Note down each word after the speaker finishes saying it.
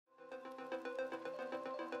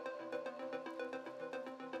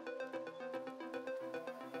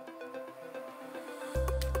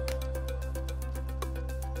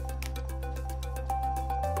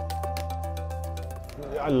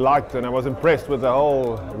I liked and I was impressed with the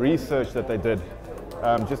whole research that they did.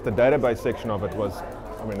 Just the database section of it was,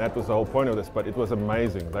 I mean, that was the whole point of this, but it was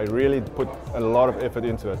amazing. They really put a lot of effort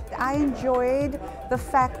into it. I enjoyed the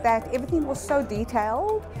fact that everything was so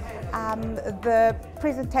detailed. The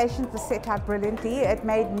presentations were set out brilliantly. It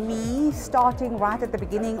made me, starting right at the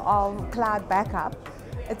beginning of cloud backup,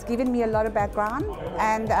 it's given me a lot of background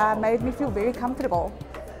and made me feel very comfortable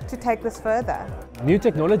to take this further. New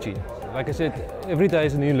technology. Like I said, every day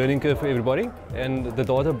is a new learning curve for everybody, and the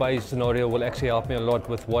database scenario will actually help me a lot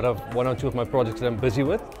with one or two of my projects that I'm busy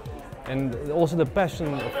with. And also the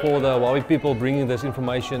passion for the Huawei people bringing this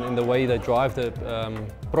information in the way they drive the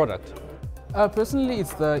product. Personally,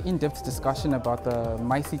 it's the in-depth discussion about the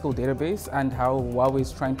MySQL database and how Huawei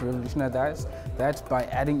is trying to revolutionize that by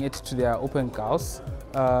adding it to their open Gauss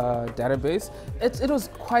database. It was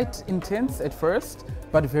quite intense at first,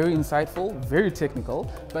 but very insightful, very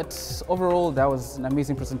technical. But overall, that was an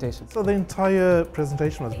amazing presentation. So the entire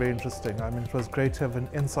presentation was very interesting. I mean, it was great to have an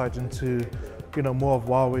insight into, more of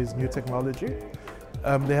Huawei's new technology.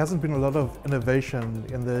 There hasn't been a lot of innovation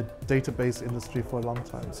in the database industry for a long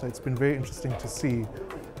time, so it's been very interesting to see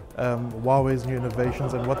Huawei's new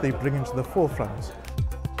innovations and what they bring into the forefront.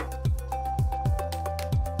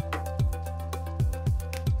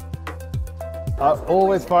 I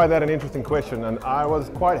always find that an interesting question, and I was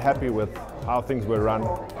quite happy with how things were run,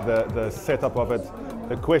 the setup of it,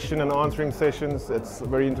 the question and answering sessions. It's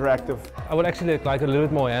very interactive. I would actually like a little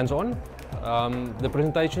bit more hands-on. The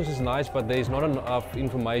presentations is nice, but there is not enough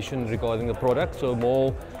information regarding the product, so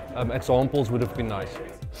more examples would have been nice.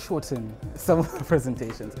 Shorten some of the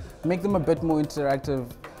presentations, make them a bit more interactive.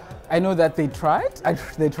 I know that they tried to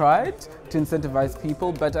incentivize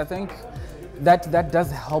people, but I think that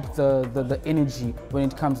does help the energy when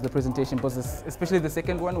it comes to the presentation, because especially the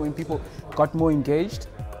second one, when people got more engaged,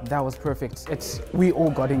 that was perfect. We all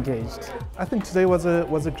got engaged. I think today was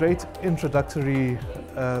a great introductory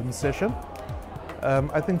session.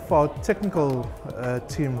 I think for our technical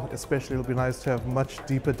team especially, it'll be nice to have much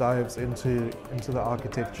deeper dives into the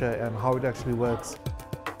architecture and how it actually works.